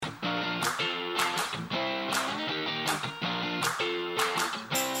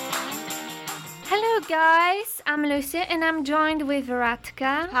guys, I'm Lucy and I'm joined with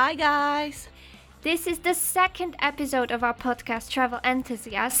Radka. Hi guys! This is the second episode of our podcast Travel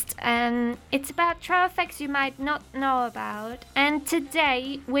Enthusiast, and it's about travel facts you might not know about. And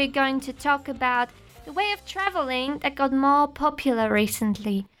today we're going to talk about the way of traveling that got more popular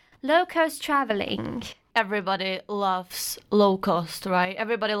recently, low-cost traveling. Everybody loves low cost, right?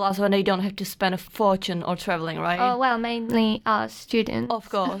 Everybody loves when they don't have to spend a fortune or traveling, right? Oh, well, mainly us students. Of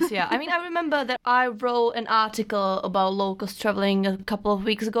course, yeah. I mean, I remember that I wrote an article about low cost traveling a couple of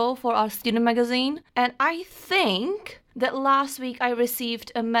weeks ago for our student magazine. And I think that last week I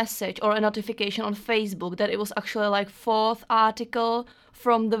received a message or a notification on Facebook that it was actually like fourth article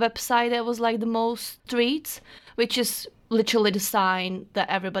from the website that was like the most tweets, which is literally the sign that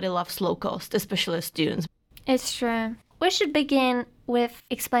everybody loves low cost, especially students. It's true. We should begin with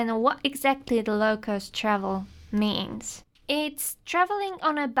explaining what exactly the low-cost travel means. It's traveling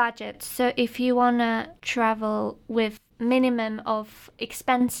on a budget, so if you wanna travel with minimum of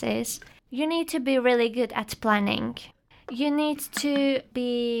expenses, you need to be really good at planning. You need to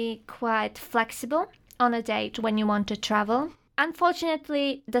be quite flexible on a date when you want to travel.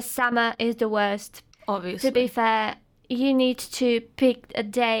 Unfortunately, the summer is the worst. Obviously. To be fair, you need to pick a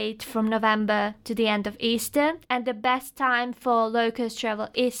date from November to the end of Easter, and the best time for low-cost travel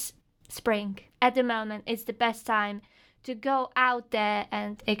is spring. At the moment, it's the best time to go out there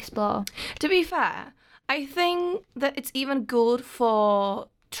and explore. To be fair, I think that it's even good for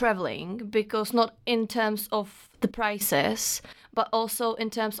traveling because not in terms of the prices, but also in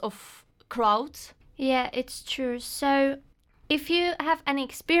terms of crowds. Yeah, it's true. So, if you have any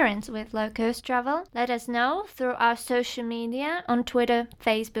experience with low-cost travel, let us know through our social media on Twitter,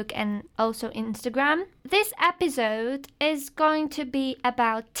 Facebook, and also Instagram. This episode is going to be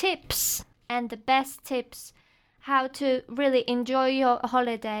about tips and the best tips how to really enjoy your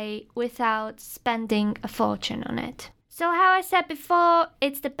holiday without spending a fortune on it. So how I said before,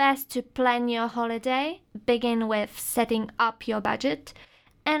 it's the best to plan your holiday, begin with setting up your budget,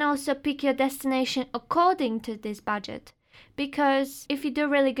 and also pick your destination according to this budget. Because if you do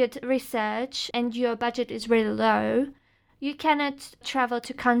really good research and your budget is really low, you cannot travel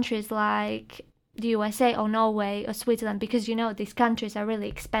to countries like the USA or Norway or Switzerland because you know these countries are really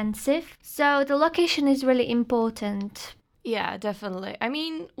expensive. So the location is really important. Yeah, definitely. I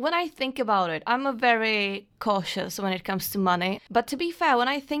mean, when I think about it, I'm a very cautious when it comes to money. But to be fair, when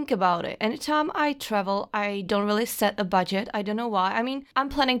I think about it, anytime I travel, I don't really set a budget. I don't know why. I mean, I'm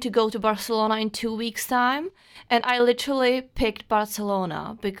planning to go to Barcelona in 2 weeks' time. And I literally picked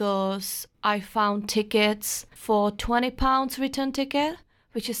Barcelona because I found tickets for £20 return ticket,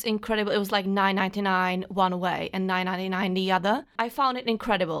 which is incredible. It was like $9.99 one way and $9.99 the other. I found it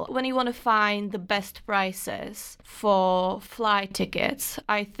incredible. When you want to find the best prices for flight tickets,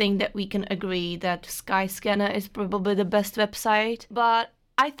 I think that we can agree that Skyscanner is probably the best website. But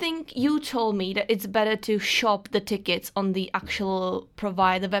I think you told me that it's better to shop the tickets on the actual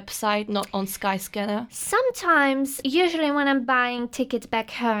provider website, not on Skyscanner. Sometimes, usually when I'm buying tickets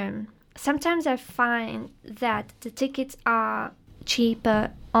back home, sometimes I find that the tickets are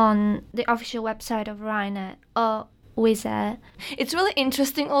cheaper on the official website of Ryanair or Wizz Air. It's really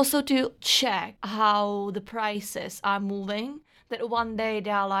interesting also to check how the prices are moving. That one day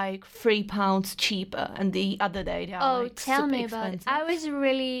they are like £3 cheaper and the other day they are like tell super me expensive. about it. I was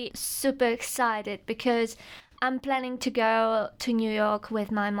really super excited because I'm planning to go to New York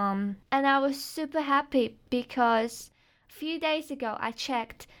with my mom. And I was super happy because a few days ago I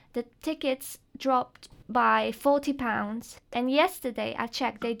checked the tickets dropped by £40, and yesterday I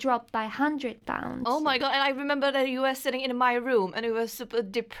checked they dropped by £100. Oh my god, and I remember that you were sitting in my room and you were super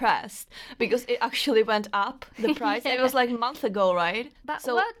depressed because it actually went up, the price. Yeah. It was like a month ago, right? But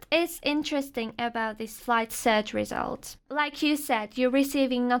what is interesting about this flight search result? Like you said, you're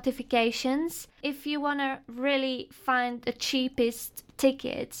receiving notifications. If you want to really find the cheapest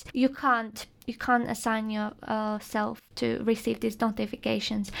tickets, you can't assign yourself to receive these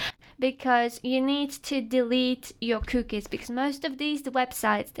notifications because you need to delete your cookies because most of these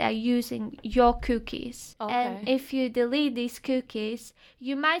websites they are using your cookies. Okay. And if you delete these cookies,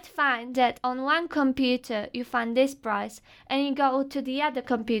 you might find that on one computer you find this price and you go to the other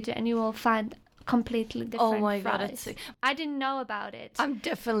computer and you will find completely different Oh my god, price. that's sick. I didn't know about it. I'm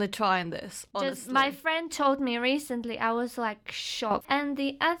definitely trying this, honestly. Just my friend told me recently, I was like shocked. And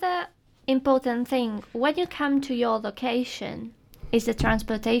the other important thing when you come to your location is the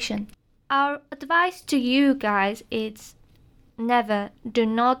transportation. Our advice to you guys is do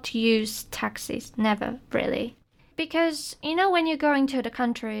not use taxis, never really. Because you know when you're going to the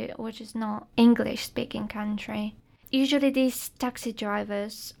country which is not English speaking country, usually these taxi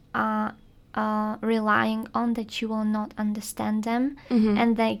drivers are relying on, that you will not understand them,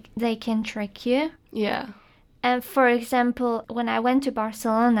 and they can trick you. Yeah. And for example, when I went to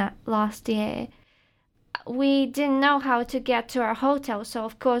Barcelona last year, we didn't know how to get to our hotel, so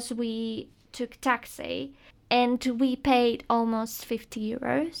of course we took taxi, and we paid almost 50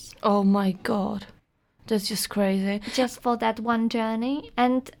 euros. Oh my God. That's just crazy. Just for that one journey.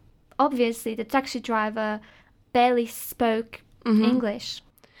 And obviously the taxi driver barely spoke English.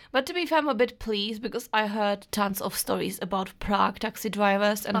 But to be fair, I'm a bit pleased because I heard tons of stories about Prague taxi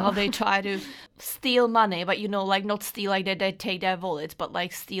drivers and how they try to steal money, but like not steal like that they take their wallets, but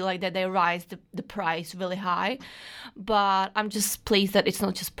like steal like that they raise the price really high. But I'm just pleased that it's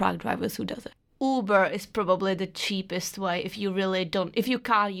not just Prague drivers who does it. Uber is probably the cheapest way if you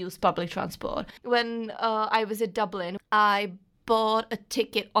can't use public transport. When I was at Dublin, I bought a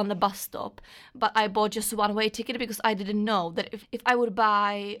ticket on the bus stop, but I bought just one-way ticket because I didn't know that if I would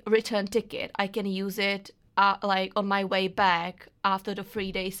buy a return ticket, I can use it like on my way back after the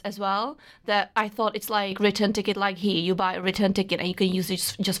 3 days as well. That I thought it's like return ticket, like here you buy a return ticket and you can use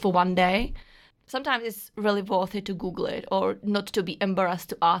it just for one day. Sometimes it's really worth it to Google it or not to be embarrassed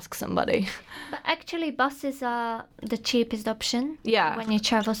to ask somebody. But actually buses are the cheapest option when you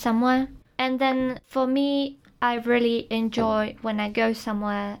travel somewhere. And then for me, I really enjoy when I go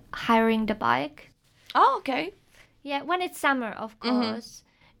somewhere hiring the bike. Oh, okay. Yeah, when it's summer, of course.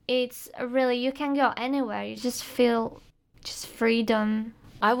 It's really, you can go anywhere. You just feel just freedom.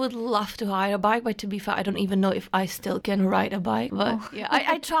 I would love to hire a bike, but to be fair, I don't even know if I still can ride a bike. But yeah,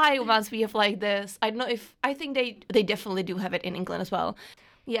 I try once we have like this. I don't know I think they definitely do have it in England as well.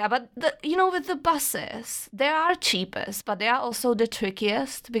 Yeah, but with the buses, they are cheapest, but they are also the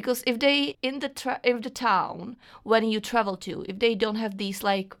trickiest because if they if the town when you travel to, if they don't have these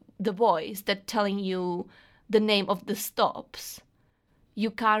like the voice that telling you the name of the stops, you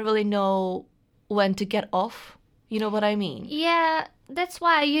can't really know when to get off. You know what I mean? Yeah, that's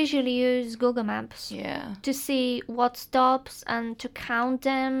why I usually use Google Maps. Yeah. To see what stops and to count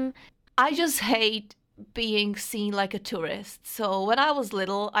them. I just hate being seen like a tourist. So when I was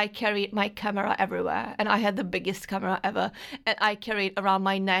little, I carried my camera everywhere and I had the biggest camera ever and I carried around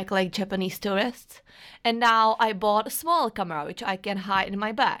my neck like Japanese tourists. And now I bought a small camera which I can hide in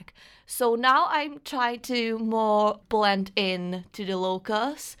my bag. So now I'm trying to more blend in to the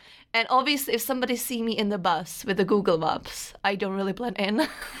locals. And obviously, if somebody see me in the bus with the Google Maps, I don't really blend in.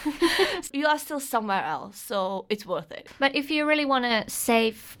 You are still somewhere else, so it's worth it. But if you really want to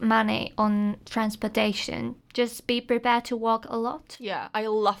save money on transportation, just be prepared to walk a lot. Yeah, I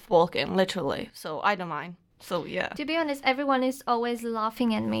love walking, literally, so I don't mind. So yeah. To be honest, everyone is always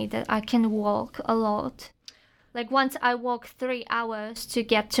laughing at me that I can walk a lot. Like once I walked 3 hours to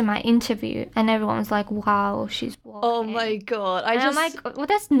get to my interview and everyone's like, wow, she's walking. Oh my God. I'm like, well,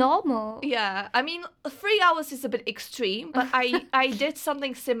 that's normal. Yeah. I mean, 3 hours is a bit extreme, but I did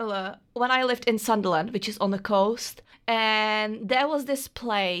something similar when I lived in Sunderland, which is on the coast. And there was this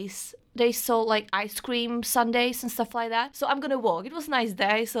place. They sold like ice cream sundaes and stuff like that. So I'm going to walk. It was a nice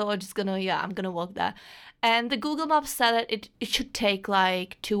day. So I'm going to walk there. And the Google Maps said that it should take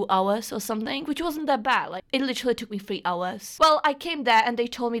like 2 hours or something, which wasn't that bad. Like it literally took me 3 hours. Well, I came there and they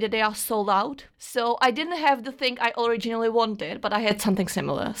told me that they are sold out. So I didn't have the thing I originally wanted, but I had something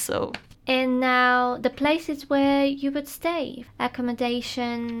similar, so. And now the places where you would stay,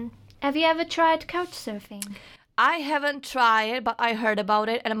 accommodation. Have you ever tried couchsurfing? I haven't tried it, but I heard about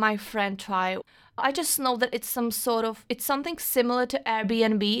it and my friend tried. I just know that it's something similar to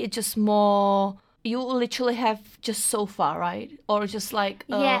Airbnb. It's just more, you literally have just sofa, right? Or just like...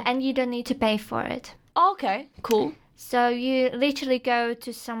 Yeah, and you don't need to pay for it. Okay, cool. So you literally go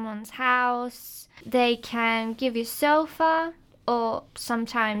to someone's house. They can give you sofa, or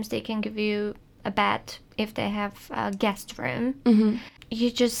sometimes they can give you a bed if they have a guest room. Mm-hmm. You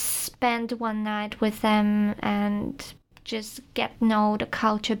just spend one night with them and just get to know the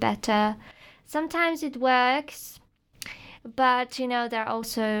culture better. Sometimes it works, but there are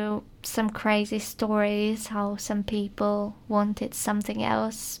also some crazy stories how some people wanted something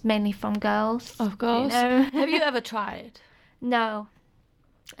else, mainly from girls. Of course. Have you ever tried? No,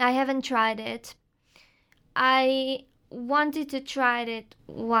 I haven't tried it. I wanted to try it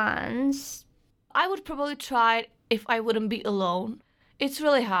once. I would probably try it if I wouldn't be alone. It's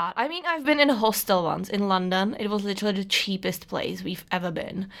really hard. I mean, I've been in a hostel once in London. It was literally the cheapest place we've ever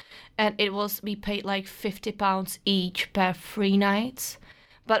been. And we paid like £50 each per 3 nights.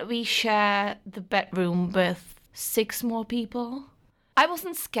 But we shared the bedroom with 6 more people. I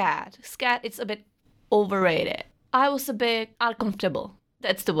wasn't scared. Scared, it's a bit overrated. I was a bit uncomfortable.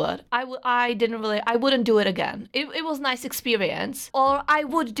 That's the word. I wouldn't do it again. It was a nice experience. Or I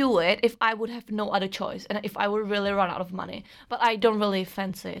would do it if I would have no other choice and if I would really run out of money. But I don't really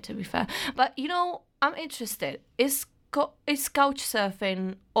fancy it, to be fair. But, I'm interested. Is couch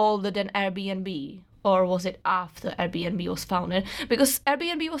surfing older than Airbnb? Or was it after Airbnb was founded? Because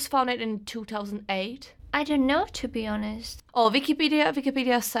Airbnb was founded in 2008. I don't know, to be honest. Oh,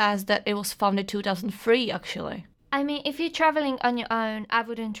 Wikipedia says that it was founded 2003, actually. I mean, if you're traveling on your own, I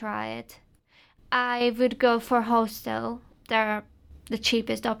wouldn't try it. I would go for hostel. They're the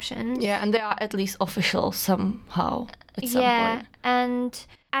cheapest options. Yeah, and they are at least official somehow at some point. And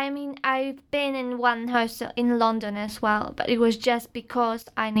I mean, I've been in one hostel in London as well, but it was just because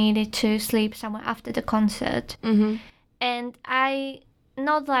I needed to sleep somewhere after the concert. Mm-hmm. And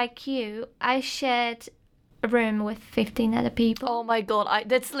not like you, I shared a room with 15 other people. Oh my god,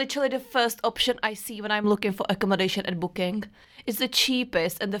 that's literally the first option I see when I'm looking for accommodation at Booking. It's the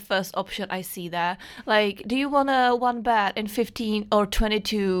cheapest and the first option I see there. Like, do you want a 1 bed in 15 or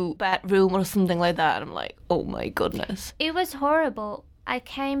 22 bedroom or something like that? I'm like, oh my goodness. It was horrible. I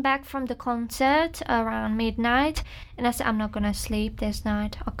came back from the concert around midnight and I said, I'm not gonna sleep this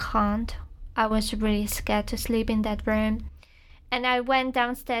night. I can't. I was really scared to sleep in that room. And I went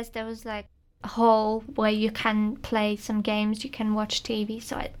downstairs. There was like a hall where you can play some games, you can watch TV.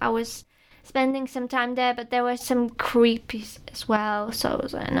 So I was spending some time there, but there were some creepies as well. So I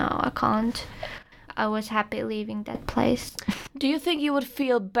was like, no, I can't. I was happy leaving that place. Do you think you would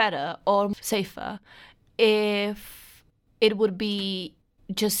feel better or safer if it would be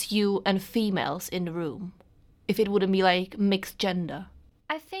just you and females in the room? If it wouldn't be like mixed gender?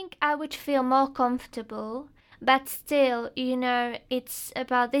 I think I would feel more comfortable. But still, it's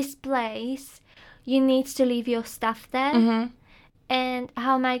about this place. You need to leave your stuff there. Mm-hmm. And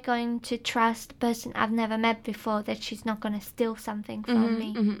how am I going to trust a person I've never met before that she's not going to steal something from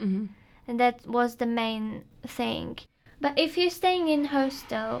me? Mm-hmm, mm-hmm. And that was the main thing. But if you're staying in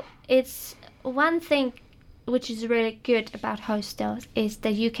hostel, it's one thing which is really good about hostels is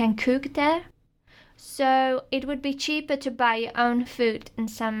that you can cook there. So it would be cheaper to buy your own food in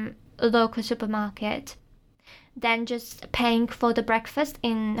some local supermarket than just paying for the breakfast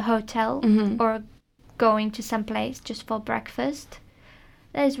in a hotel or going to some place just for breakfast.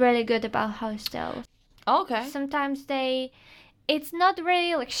 That is really good about hostels. Okay. Sometimes it's not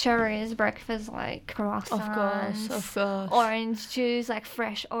really luxurious breakfast like croissants. Of course. Orange juice, like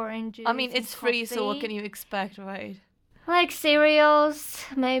fresh orange juice. I mean, it's free, coffee. so what can you expect, right? Like cereals,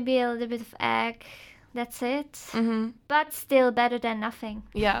 maybe a little bit of egg. That's it. Mm-hmm. But still better than nothing.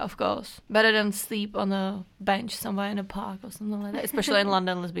 Yeah, of course. Better than sleep on a bench somewhere in a park or something like that. Especially in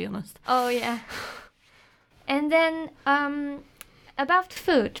London, let's be honest. Oh, yeah. And then about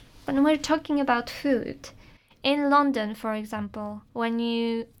food. When we're talking about food, in London, for example, when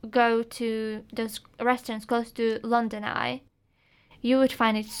you go to those restaurants close to London Eye, you would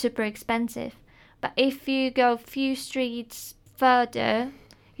find it super expensive. But if you go a few streets further,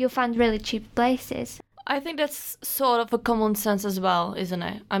 you'll find really cheap places. I think that's sort of a common sense as well, isn't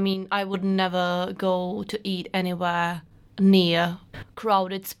it? I mean, I would never go to eat anywhere near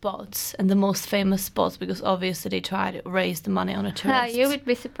crowded spots and the most famous spots because obviously they try to raise the money on the tourists. You would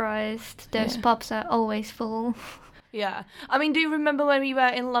be surprised. Those pubs are always full. Yeah. I mean, do you remember when we were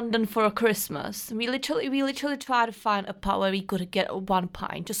in London for a Christmas? We literally tried to find a pub where we could get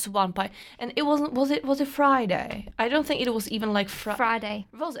just one pint. And it was it Friday? I don't think it was even like Friday.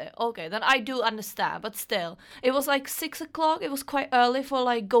 Was it? Okay, then I do understand, but still. It was like 6 o'clock. It was quite early for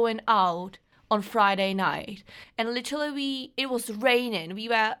like going out on Friday night. And literally it was raining. We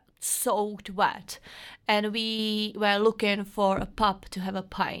were soaked wet. And we were looking for a pub to have a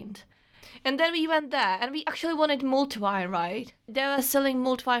pint. And then we went there, and we actually wanted multi-wine, right? They were selling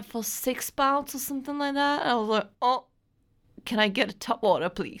multi-wine for £6 or something like that. And I was like, oh, can I get a tap water,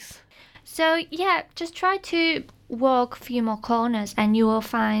 please? So, yeah, just try to walk a few more corners, and you will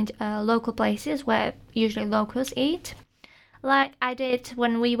find local places where usually locals eat. Like I did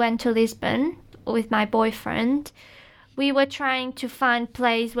when we went to Lisbon with my boyfriend. We were trying to find a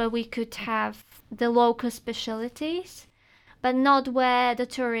place where we could have the local specialties, but not where the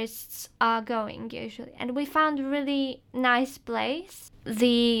tourists are going usually. And we found a really nice place.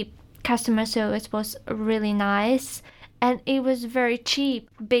 The customer service was really nice and it was very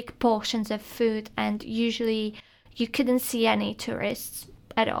cheap, big portions of food, and usually you couldn't see any tourists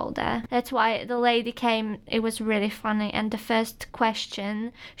at all there. That's why the lady came. It was really funny, and the first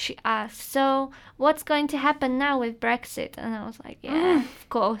question she asked, so what's going to happen now with Brexit? And I was like, yeah, of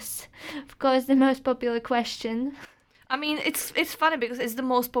course, the most popular question. I mean, it's funny because it's the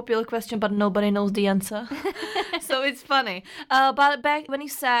most popular question, but nobody knows the answer. So it's funny. But back when you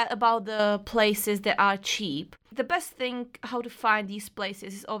said about the places that are cheap, the best thing how to find these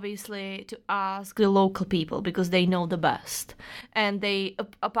places is obviously to ask the local people because they know the best. And they,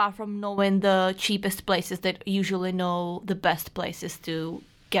 apart from knowing the cheapest places, they usually know the best places to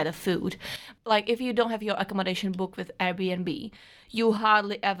get a food. Like if you don't have your accommodation booked with Airbnb, you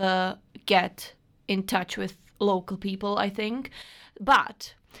hardly ever get in touch with local people, I think.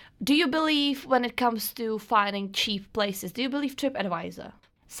 But do you believe when it comes to finding cheap places, do you believe TripAdvisor?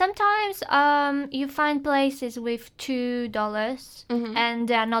 Sometimes you find places with $2 and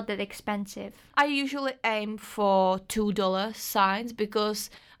they're not that expensive. I usually aim for $2 signs because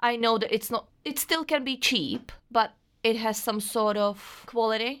I know that it still can be cheap, but it has some sort of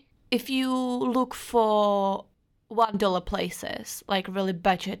quality. If you look for $1 places, like really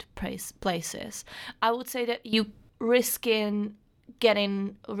budget places, I would say that you risking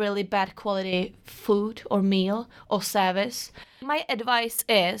getting really bad quality food or meal or service. My advice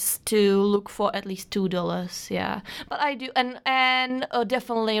is to look for at least $2, yeah. But I do, and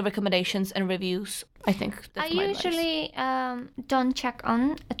definitely recommendations and reviews. I think that's my advice. I usually don't check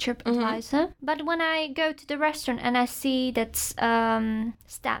on a TripAdvisor, but when I go to the restaurant and I see that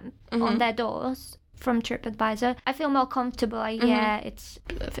stamp on their doors from TripAdvisor, I feel more comfortable. Yeah,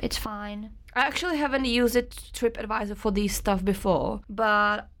 it's fine. I actually haven't used TripAdvisor for these stuff before,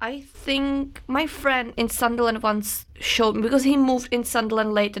 but I think my friend in Sunderland once showed me, because he moved in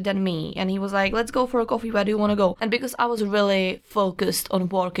Sunderland later than me, and he was like, let's go for a coffee, where do you want to go? And because I was really focused on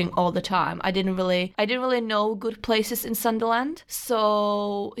working all the time, I didn't really know good places in Sunderland,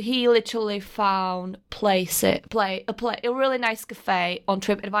 so he literally found a really nice cafe on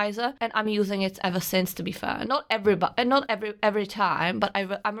TripAdvisor, and I'm using it ever since, to be fair. Not every time, but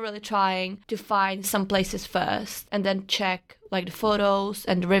I'm really trying to find some places first and then check like the photos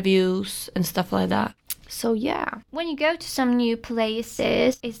and the reviews and stuff like that. So yeah. When you go to some new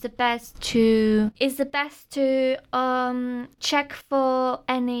places, it's the best to check for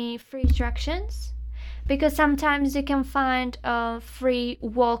any free attractions. Because sometimes you can find free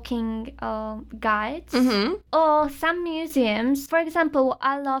walking guides or some museums. For example, what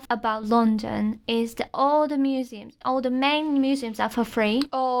I love about London is that all the main museums are for free.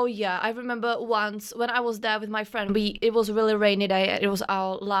 Oh yeah, I remember once when I was there with my friend. It was a really rainy day. It was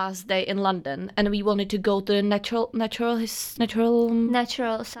our last day in London, and we wanted to go to the natural science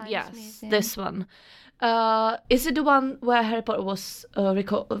museum. This one. Is it the one where Harry Potter was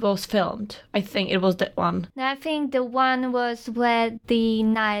filmed? I think it was that one. No, I think the one was where the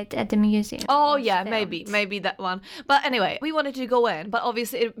night at the museum. Oh yeah, filmed. maybe that one. But anyway, we wanted to go in, but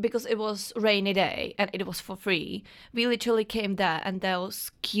obviously because it was rainy day and it was for free, we literally came there and there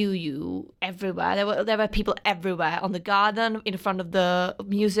was queue everywhere. There were people everywhere on the garden in front of the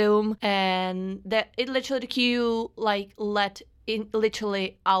museum, and the queue like led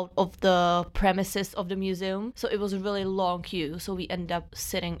literally out of the premises of the museum, so it was a really long queue, so we ended up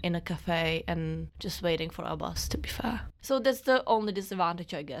sitting in a cafe and just waiting for our bus, to be fair. So that's the only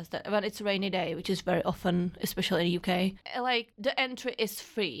disadvantage, I guess, that when it's a rainy day, which is very often, especially in the UK, like the entry is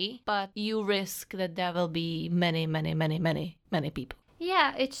free, but you risk that there will be many people.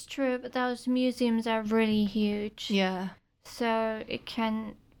 Yeah, it's true, but those museums are really huge. Yeah. So it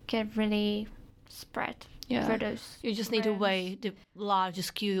can get really spread. Yeah, you just need to wait the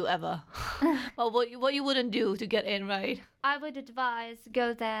largest queue ever. Well, what you wouldn't do to get in, right? I would advise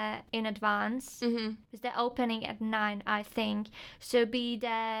go there in advance because they're opening at 9, I think. So be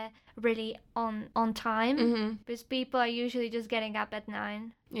there really on time because people are usually just getting up at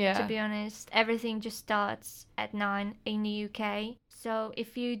 9. Yeah. To be honest, everything just starts at 9 in the UK. So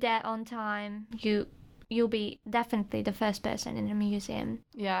if you're there on time, you'll be definitely the first person in the museum.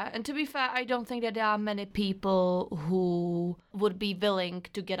 Yeah, and to be fair, I don't think that there are many people who would be willing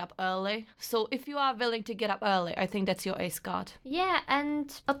to get up early. So if you are willing to get up early, I think that's your ace card. Yeah,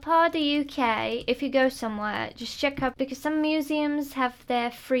 and apart the UK, if you go somewhere, just check up, because some museums have their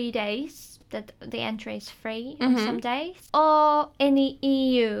free days, that the entry is free on some days. Or in the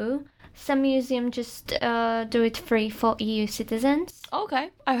EU, some museums just do it free for EU citizens. Okay,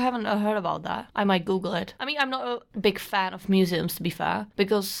 I haven't heard about that. I might Google it. I mean, I'm not a big fan of museums, to be fair,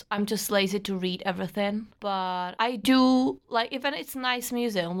 because I'm just lazy to read everything. But I do, like, if it's a nice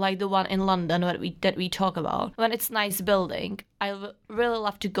museum, like the one in London that we talk about, when it's nice building, I really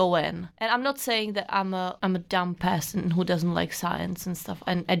love to go in. And I'm not saying that I'm a dumb person who doesn't like science and stuff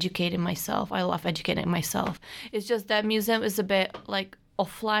and educating myself. I love educating myself. It's just that museum is a bit like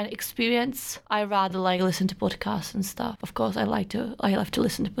offline experience. I rather like listen to podcasts and stuff. Of course, I love to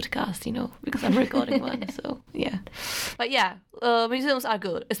listen to podcasts, because I'm recording one. So Yeah. But yeah, museums are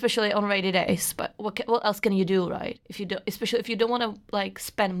good, especially on rainy days. But what else can you do, right? If you do, especially if you don't want to like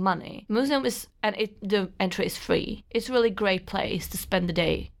spend money. Museum is the entry is free. It's a really great place to spend the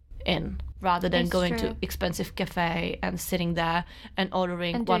day in, rather than It's going true. to expensive cafe and sitting there and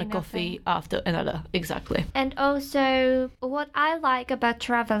ordering And one doing coffee after another. Exactly. And also, what I like about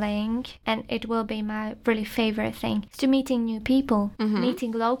traveling, and it will be my really favorite thing, is to meeting new people,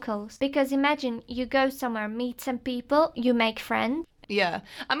 meeting locals. Because imagine you go somewhere, meet some people, you make friends. Yeah.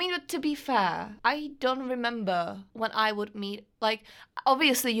 I mean, but to be fair, I don't remember when I would meet, like,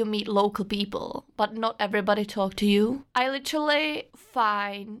 obviously you meet local people, but not everybody talk to you. I literally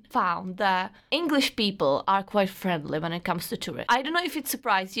found that English people are quite friendly when it comes to tourists. I don't know if it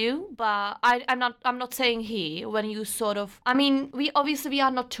surprised you, but I'm not saying here when you sort of, I mean, we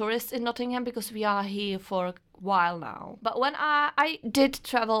are not tourists in Nottingham because we are here for while now. But when I did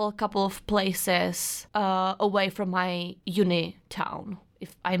travel a couple of places away from my uni town,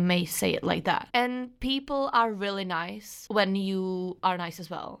 if I may say it like that. And people are really nice when you are nice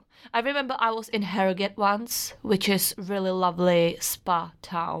as well. I remember I was in Harrogate once, which is really lovely spa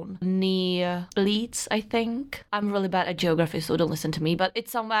town near Leeds, I think. I'm really bad at geography, so don't listen to me, but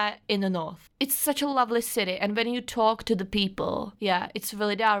it's somewhere in the north. It's such a lovely city, and when you talk to the people, yeah,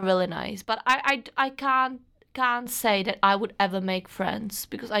 they are really nice. But I can't say that I would ever make friends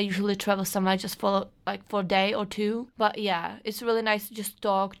because I usually travel somewhere just for a day or two. But yeah, it's really nice to just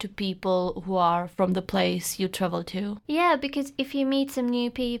talk to people who are from the place you travel to. Yeah, because if you meet some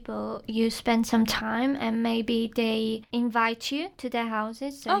new people, you spend some time and maybe they invite you to their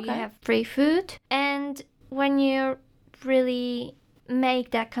houses, so you have free food. And when you really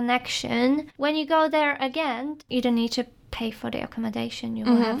make that connection, when you go there again, you don't need to pay for the accommodation. You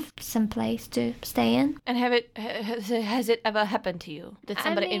will have some place to stay in. And has it ever happened to you? Did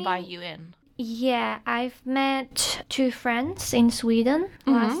somebody invite you in? Yeah, I've met 2 friends in Sweden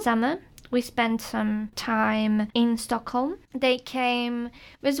last summer. We spent some time in Stockholm. They came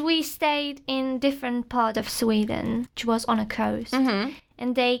because we stayed in different part of Sweden, which was on a coast.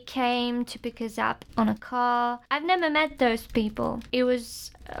 And they came to pick us up on a car. I've never met those people. It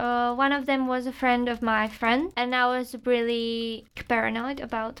was one of them was a friend of my friend, and I was really paranoid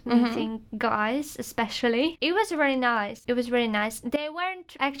about meeting guys, especially. It was really nice. They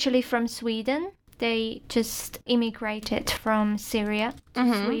weren't actually from Sweden. They just immigrated from Syria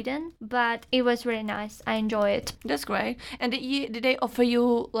to Sweden, but it was really nice. I enjoy it. That's great. And did they offer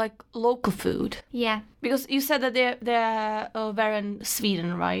you like local food? Yeah. Because you said that they were in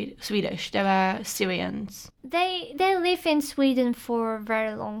Sweden, right? Swedish. They were Syrians. They live in Sweden for a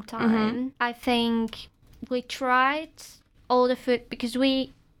very long time. I think we tried all the food because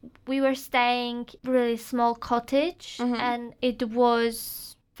we were staying really small cottage and it was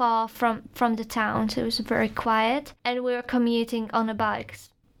far from the town, so it was very quiet, and we were commuting on a bikes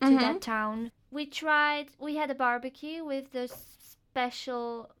to that town. We had a barbecue with those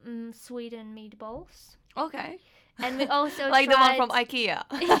special Sweden meatballs. Okay. And we also like tried... the one from IKEA.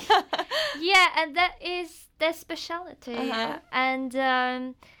 Yeah, and that is their specialty.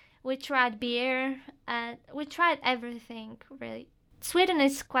 And we tried beer, and we tried everything, really. Sweden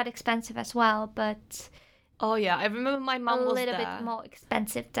is quite expensive as well, but... Oh yeah, I remember my mom was there. A little bit more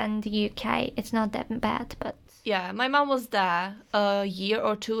expensive than the UK. It's not that bad, but... Yeah, my mom was there a year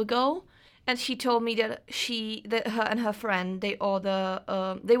or 2 ago, and she told me that her and her friend, they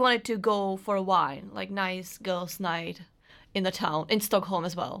wanted to go for a wine, like nice girls' night in the town, in Stockholm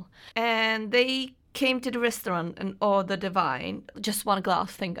as well. And they came to the restaurant and ordered the wine, just 1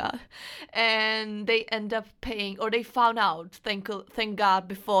 glass, thank God. And they end up paying, or they found out, thank God,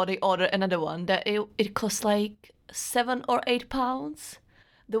 before they ordered another one, that it cost like £7 or £8,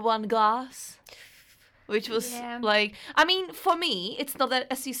 the 1 glass. Which was like, I mean, for me, it's not that,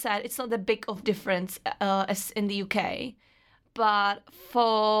 as you said, it's not that big of difference as in the UK. But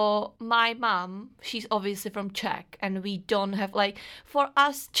for my mom, she's obviously from Czech, and we don't have, like, for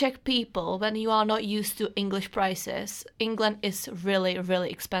us Czech people, when you are not used to English prices, England is really, really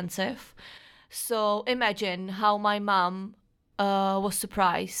expensive. So imagine how my mom was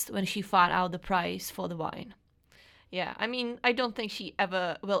surprised when she found out the price for the wine. Yeah, I mean, I don't think she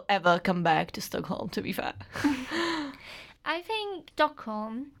will ever come back to Stockholm, to be fair. I think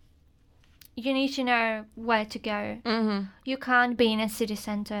Stockholm, you need to know where to go. You can't be in a city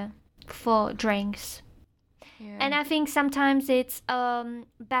center for drinks. Yeah. And I think sometimes it's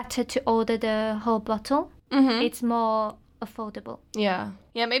better to order the whole bottle. It's more affordable. Yeah.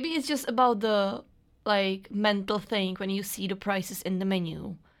 Yeah, maybe it's just about the, like, mental thing when you see the prices in the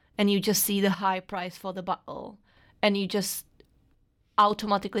menu and you just see the high price for the bottle and you just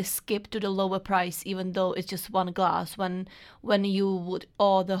automatically skip to the lower price even though it's just one glass. When you would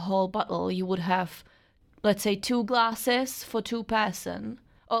order the whole bottle, you would have, let's say, 2 glasses for 2 person,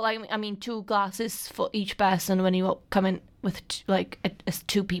 or like, I mean 2 glasses for each person when you come in with as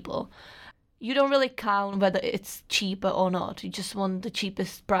 2 people. You don't really count whether it's cheaper or not. You just want the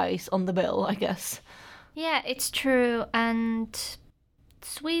cheapest price on the bill, I guess. Yeah, it's true. And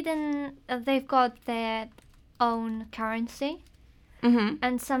Sweden, they've got their own currency. Mm-hmm.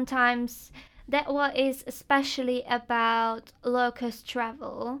 And sometimes that what is especially about low-cost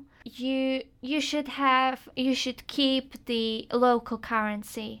travel. You should keep the local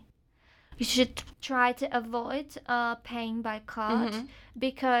currency. You should try to avoid paying by card,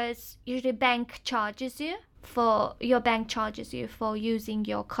 because usually bank charges you for using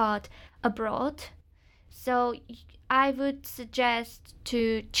your card abroad. So I would suggest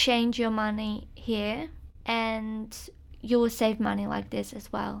to change your money here, and you will save money like this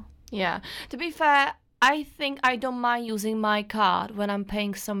as well. Yeah. To be fair, I think I don't mind using my card when I'm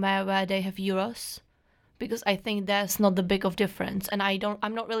paying somewhere where they have euros, because I think there's not the big of difference, and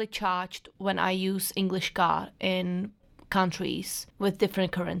I'm not really charged when I use English card in countries with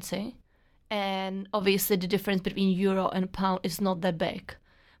different currency. And obviously the difference between euro and pound is not that big.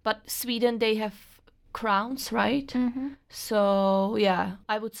 But Sweden, they have crowns, right? Mm-hmm. So yeah,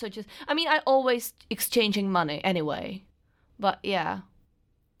 I would suggest, I mean, I always exchanging money anyway, but yeah,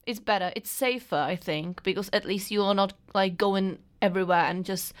 it's better, it's safer, I think, because at least you are not like going everywhere and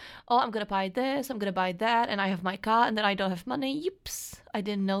just, oh, I'm gonna buy this, I'm gonna buy that, and I have my card and then I don't have money. Yips, I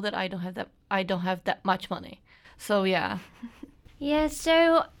didn't know that I don't have that much money. So yeah. Yeah,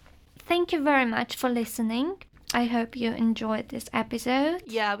 so thank you very much for listening. I hope you enjoyed this episode.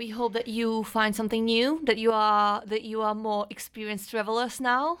 Yeah, we hope that you find something new, that you are more experienced travelers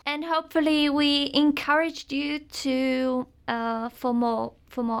now. And hopefully we encouraged you to for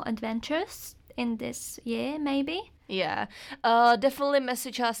more adventures in this year, maybe. Yeah, definitely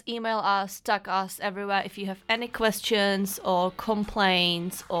message us, email us, tag us everywhere if you have any questions or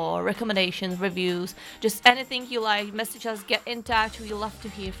complaints or recommendations, reviews, just anything you like. Message us, get in touch. We love to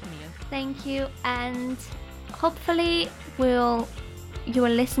hear from you. Thank you, and hopefully you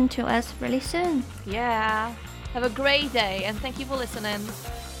will listen to us really soon. Yeah, have a great day and thank you for listening.